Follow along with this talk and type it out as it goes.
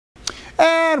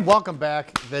And welcome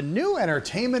back. The new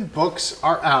entertainment books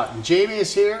are out. And Jamie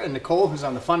is here and Nicole, who's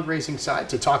on the fundraising side,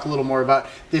 to talk a little more about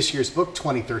this year's book,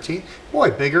 2013.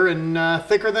 Boy, bigger and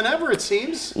thicker than ever, it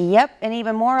seems. Yep, and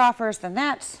even more offers than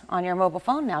that on your mobile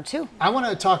phone now, too. I want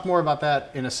to talk more about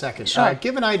that in a second. Sure.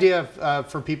 Give an idea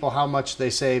for people how much they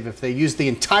save if they use the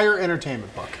entire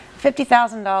entertainment book.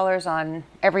 $50,000 on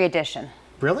every edition.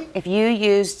 Really? If you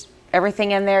used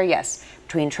everything in there, yes.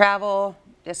 Between travel,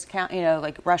 discount,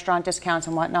 like restaurant discounts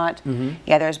and whatnot.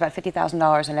 Yeah, there's about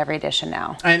 $50,000 in every edition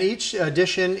now. And each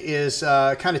edition is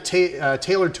kind of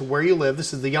tailored to where you live.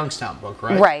 This is the Youngstown book,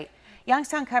 right? Right.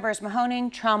 Youngstown covers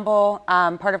Mahoning, Trumbull,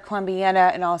 part of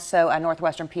Columbiana, and also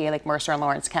northwestern PA, like Mercer and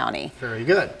Lawrence County. Very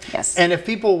good. Yes. And if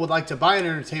people would like to buy an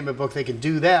entertainment book, they can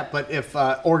do that. But if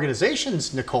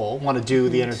organizations, Nicole, want to do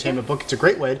the entertainment book, it's a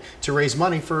great way to raise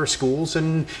money for schools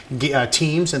and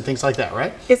teams and things like that,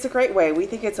 right? It's a great way. We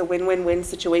think it's a win-win-win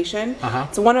situation.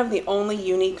 It's one of the only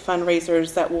unique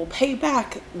fundraisers that will pay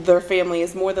back their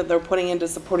families more than they're putting into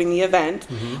supporting the event.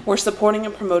 We're supporting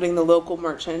and promoting the local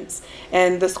merchants,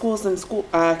 and the schools and school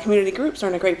community groups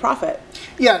earn a great profit.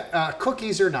 Yeah,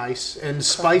 cookies are nice and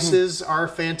spices are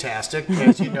fantastic,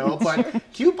 as you know, but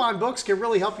coupon books can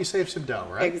really help you save some dough,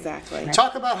 right? Exactly.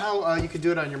 Talk about how you can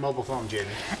do it on your mobile phone, Jamie.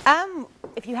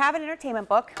 If you have an entertainment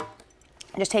book,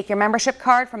 just take your membership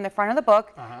card from the front of the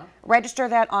book, register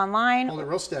that online. Hold it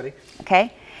real steady.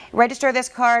 Okay. Register this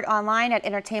card online at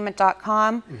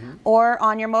entertainment.com or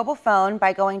on your mobile phone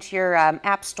by going to your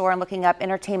app store and looking up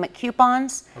entertainment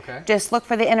coupons. Okay. Just look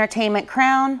for the entertainment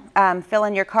crown, fill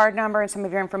in your card number and some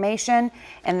of your information,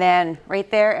 and then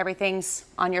right there everything's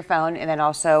on your phone and then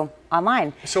also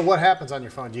online. So what happens on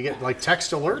your phone? Do you get like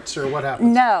text alerts or what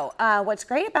happens? No. What's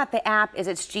great about the app is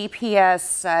it's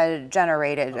GPS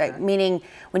generated, meaning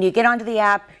when you get onto the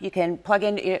app, you can plug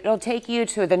in, it'll take you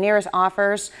to the nearest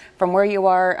offers from where you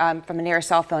are, from the nearest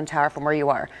cell phone tower from where you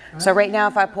are. So right now,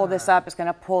 if I pull this up, it's going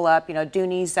to pull up,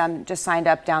 Dooney's just signed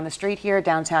up down the street here,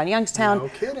 downtown Youngstown, No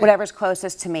kidding. whatever's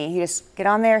closest to me. You just get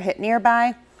on there, hit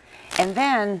nearby, and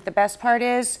then the best part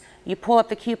is, you pull up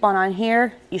the coupon on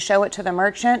here, you show it to the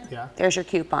merchant, there's your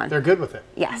coupon. They're good with it.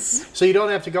 Yes. So you don't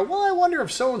have to go, well, I wonder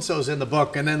if so-and-so's in the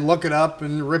book, and then look it up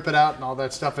and rip it out and all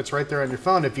that stuff. It's right there on your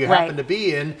phone. If you happen to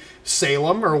be in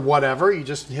Salem or whatever, you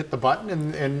just hit the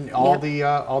button and all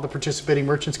the participating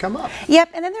merchants come up.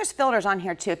 Yep, and then there's filters on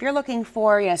here too. If you're looking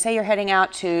for, say you're heading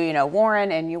out to,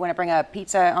 Warren and you want to bring a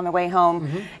pizza on the way home,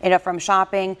 from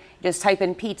shopping, just type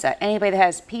in pizza. Anybody that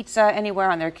has pizza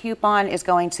anywhere on their coupon is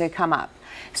going to come up.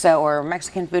 So, or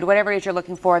Mexican food, whatever it is you're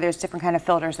looking for, there's different kind of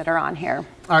filters that are on here.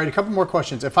 All right, a couple more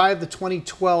questions. If I have the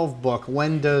 2012 book,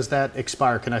 when does that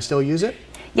expire? Can I still use it?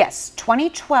 Yes,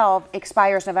 2012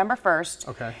 expires November 1st.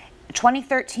 Okay.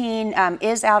 2013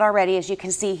 is out already, as you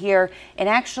can see here. And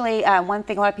actually, one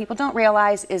thing a lot of people don't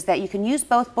realize is that you can use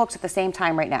both books at the same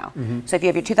time right now. So if you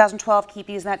have your 2012, keep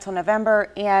using that till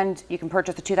November, and you can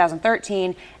purchase the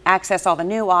 2013, access all the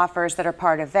new offers that are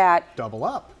part of that. Double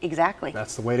up. Exactly.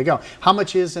 That's the way to go. How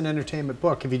much is an entertainment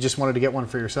book if you just wanted to get one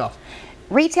for yourself?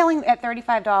 Retailing at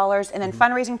 $35, and then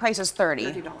fundraising price is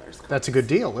 $30. That's a good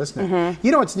deal, isn't it? You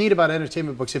know what's neat about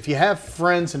entertainment books? If you have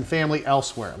friends and family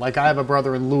elsewhere, like I have a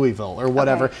brother in Louisville or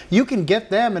whatever, you can get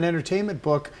them an entertainment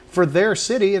book for their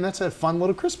city, and that's a fun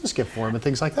little Christmas gift for them and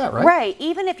things like that, right? Right.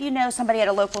 Even if you know somebody at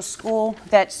a local school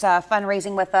that's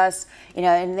fundraising with us,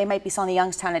 and they might be selling the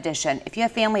Youngstown edition. If you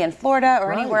have family in Florida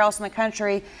or anywhere else in the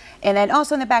country, and then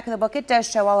also in the back of the book, it does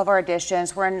show all of our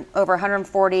editions. We're in over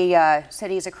 140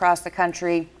 cities across the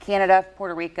country, Canada,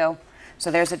 Puerto Rico.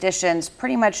 So there's editions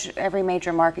pretty much every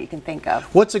major market you can think of.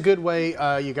 What's a good way,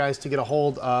 you guys, to get a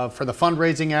hold of for the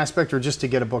fundraising aspect or just to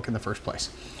get a book in the first place?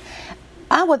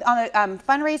 On the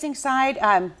fundraising side,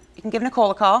 you can give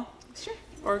Nicole a call. Sure.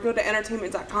 Or go to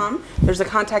entertainment.com. There's a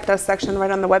contact us section right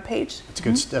on the webpage. That's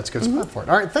a good spot for it.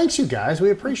 All right, thanks you guys.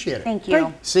 We appreciate it. Thank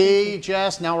you. See,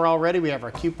 Jess, now we're all ready. We have our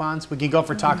coupons. We can go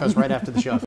for tacos right after the show.